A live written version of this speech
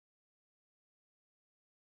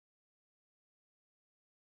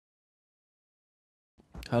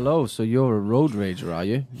Hello, so you're a road rager, are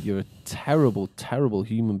you? You're a terrible, terrible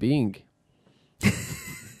human being.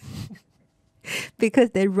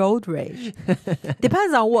 Because they road rage.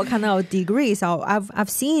 Depends on what kind of degree. So I've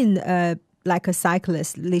seen like a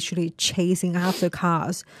cyclist literally chasing after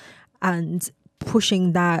cars and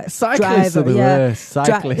pushing that Cyclists driver, are the worst.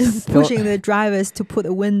 Cyclists. pushing the drivers to put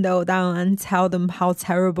the window down and tell them how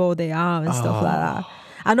terrible they are and stuff like that.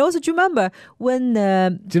 And also, do you remember when...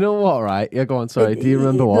 do you know what, right? Yeah, go on, sorry. Do you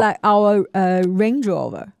remember what? Like our Range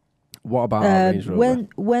Rover. What about our Range Rover?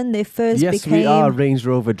 When they first yes, became... we are Range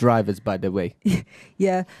Rover drivers, by the way.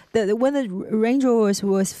 Yeah. When the Range Rover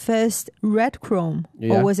was first red chrome,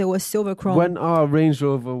 or was silver chrome? When our Range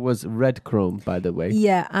Rover was red chrome, by the way.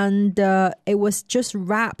 Yeah, and it was just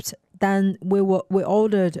wrapped. Then we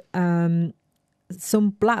ordered some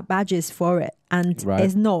black badges for it, and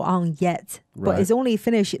it's not on yet. But it's only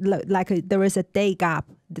finished there is a day gap.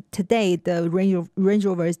 Today the Range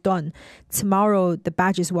Rover is done. Tomorrow the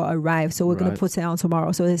badges will arrive, so we're gonna put it on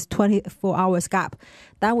tomorrow. So it's 24 hours gap.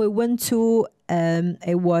 Then we went to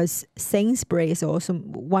it was Sainsbury's or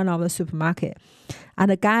one of the supermarket,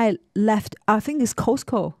 and a guy left. I think it's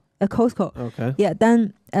Costco. Okay. Yeah.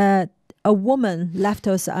 Then a woman left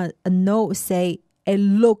us a note say, "It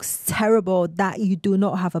looks terrible that you do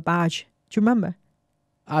not have a badge." Do you remember?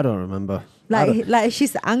 I don't remember. Like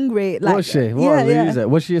she's angry. Like, was she? What a loser.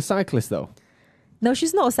 Was she a cyclist though? No,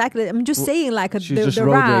 she's not a cyclist. I'm just saying she's just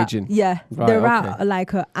road raging. Yeah, there are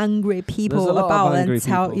like angry people there's a lot about of angry and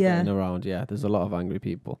people getting around. Yeah, there's a lot of angry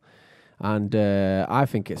people, and I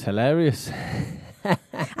think it's hilarious.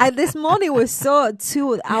 And this morning we saw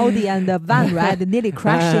two Audi and a van, right? They nearly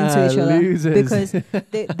crashed into each other because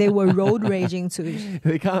they were road raging to each other.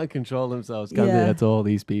 They can't control themselves, can they? At all,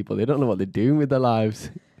 these people. They don't know what they're doing with their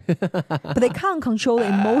lives. But they can't control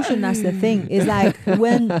emotion. That's the thing. It's like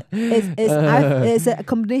when it's a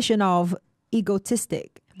combination of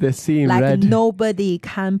egotistic. They're seeing like red. Nobody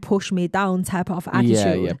can push me down type of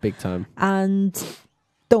attitude. Yeah, big time. And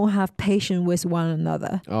don't have patience with one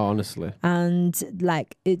another. Oh, honestly. And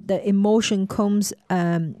like the emotion comes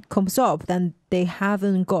up, then they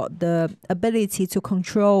haven't got the ability to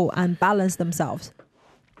control and balance themselves.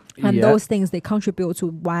 And those things, they contribute to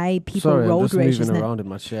why people road rage. I'm just moving around in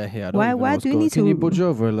my chair here. I don't why do you need to... Can you budge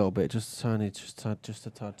over a little bit? Just a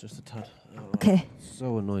tad. Oh, okay.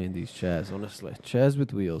 So annoying, these chairs, honestly. Chairs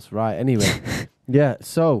with wheels. Right, anyway. Yeah,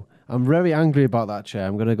 so I'm very angry about that chair.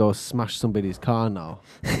 I'm going to go smash somebody's car now.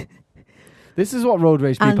 This is what road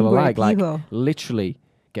rage people are like. People. Like, literally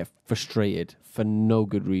get frustrated for no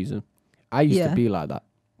good reason. I used to be like that.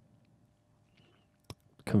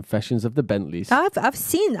 Confessions of the Bentleys. I've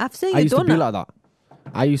seen I used to be like that.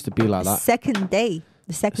 I used to be like that. Second day.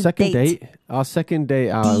 The second date. Our second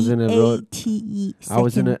date. I was in a road. I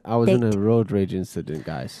was in a road rage incident,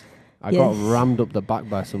 guys. I got rammed up the back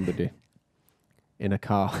by somebody in a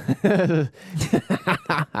car.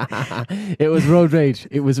 It was road rage.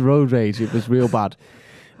 It was real bad.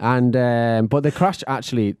 And but the crash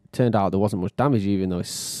actually turned out there wasn't much damage, even though it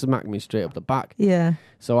smacked me straight up the back. Yeah.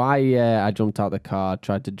 So I jumped out the car,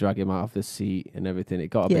 tried to drag him out of the seat and everything. It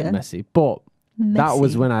got a bit messy, but that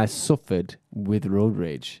was when I suffered with road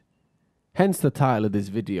rage. Hence the title of this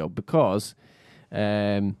video, because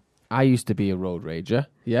I used to be a road rager.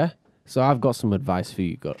 Yeah. So I've got some advice for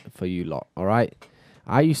you lot. All right.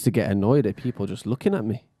 I used to get annoyed at people just looking at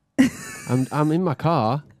me. I'm in my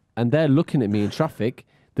car and they're looking at me in traffic.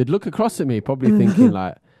 They'd look across at me, probably thinking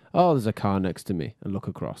like, oh, there's a car next to me, and look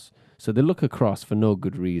across. So they look across for no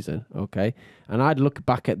good reason, okay? And I'd look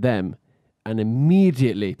back at them and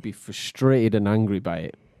immediately be frustrated and angry by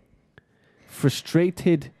it.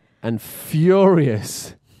 Frustrated and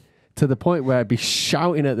furious to the point where I'd be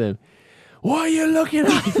shouting at them, what are you looking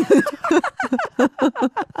at?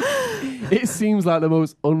 It seems like the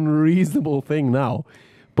most unreasonable thing now,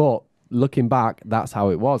 but looking back, that's how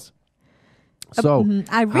it was. So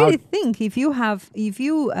I really think if you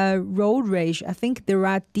road rage, I think there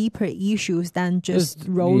are deeper issues than just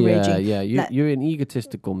road raging. Yeah, you're an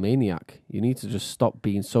egotistical maniac. You need to just stop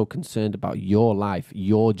being so concerned about your life,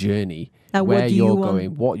 your journey, where you're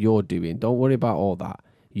going, what you're doing. Don't worry about all that.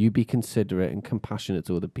 You be considerate and compassionate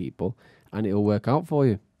to other people, and it'll work out for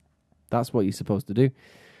you. That's what you're supposed to do.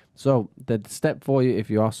 So the step for you, if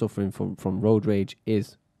you are suffering from road rage,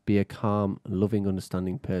 is be a calm, loving,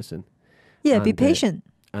 understanding person. Yeah, be patient.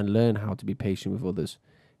 And learn how to be patient with others.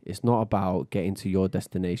 It's not about getting to your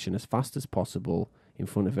destination as fast as possible in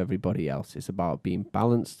front of everybody else. It's about being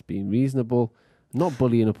balanced, being reasonable, not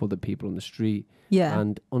bullying up other people on the street,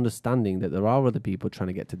 and understanding that there are other people trying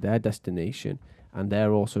to get to their destination, and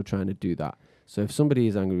they're also trying to do that. So if somebody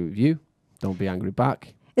is angry with you, don't be angry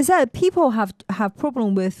back. is that people have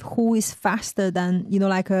problem with who is faster than,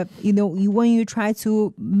 when you try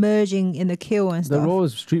to merging in the queue and stuff. They're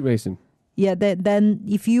always street racing. Yeah, then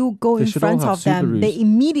if you go in front of them, they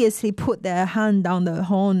immediately put their hand on the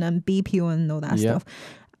horn and beep you and all that stuff.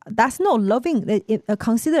 That's not loving.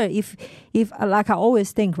 Consider if like I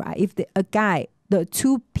always think, right? If the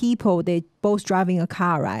two people, they both driving a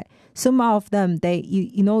car, right? Some of them,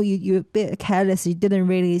 you're a bit careless. You didn't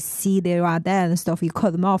really see they are there and stuff. You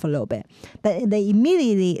cut them off a little bit. They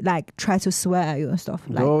immediately like try to swear at you and stuff.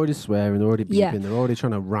 They're already swearing. They're already beeping. They're already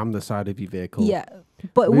trying to ram the side of your vehicle. Yeah.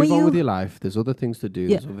 But Move on with your life. There's other things to do.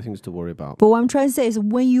 There's other things to worry about. But what I'm trying to say is,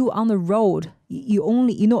 when you're on the road,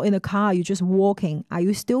 you're not in a car, you're just walking. Are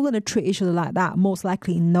you still going to treat each other like that? Most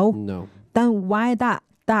likely, no. No. Then why that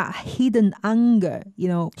hidden anger?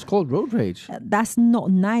 It's called road rage. That's not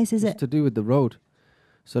nice, is it? It's to do with the road.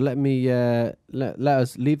 So let me let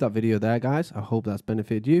us leave that video there, guys. I hope that's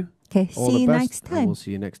benefited you. Okay. See you next time. We'll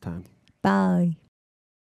see you next time. Bye.